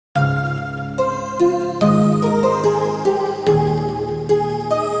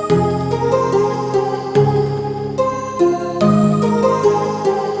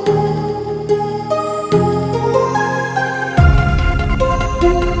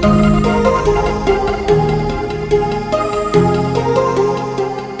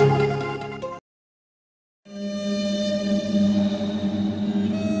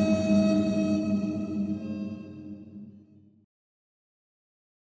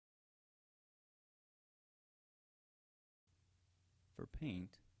For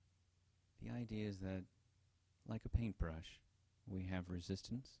paint, the idea is that, like a paintbrush, we have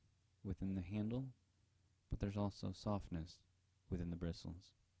resistance within the handle, but there's also softness within the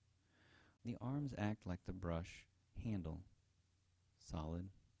bristles. The arms act like the brush handle, solid,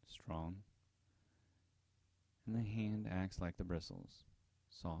 strong, and the hand acts like the bristles,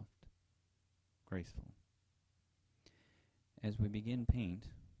 soft, graceful. As we begin paint,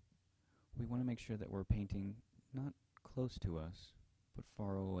 we want to make sure that we're painting not close to us, but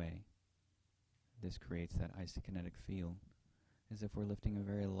far away. This creates that isokinetic feel, as if we're lifting a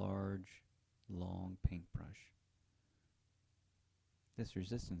very large, long paintbrush. This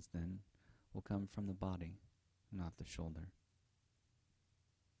resistance, then, will come from the body, not the shoulder.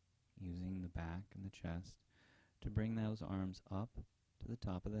 Using the back and the chest to bring those arms up to the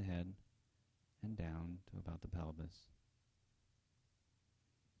top of the head and down to about the pelvis.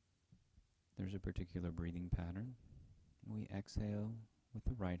 There's a particular breathing pattern. We exhale with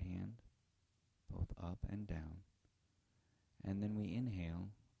the right hand, both up and down, and then we inhale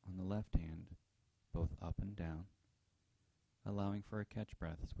on the left hand, both up and down, allowing for a catch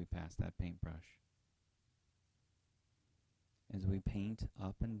breath as we pass that paintbrush. As we paint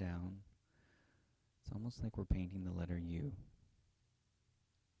up and down, it's almost like we're painting the letter U,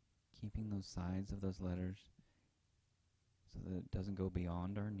 keeping those sides of those letters so that it doesn't go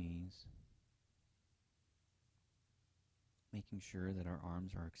beyond our knees, making sure that our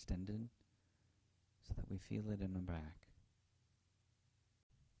arms are extended so that we feel it in the back.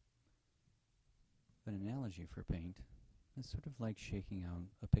 An analogy for paint is sort of like shaking out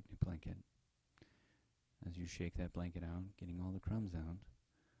a picnic blanket. As you shake that blanket out, getting all the crumbs out,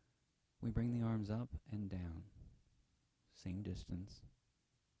 we bring the arms up and down, same distance,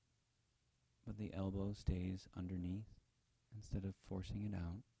 but the elbow stays underneath instead of forcing it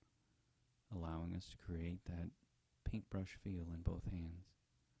out, allowing us to create that paintbrush feel in both hands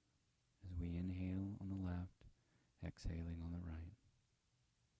as we inhale on the left, exhaling on the right.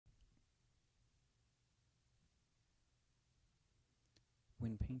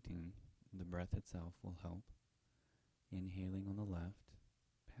 When painting, the breath itself will help. Inhaling on the left,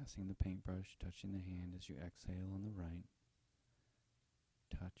 passing the paintbrush, touching the hand as you exhale on the right.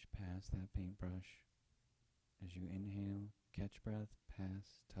 Touch past that paintbrush as you inhale, catch breath,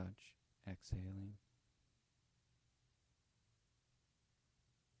 pass, touch, exhaling,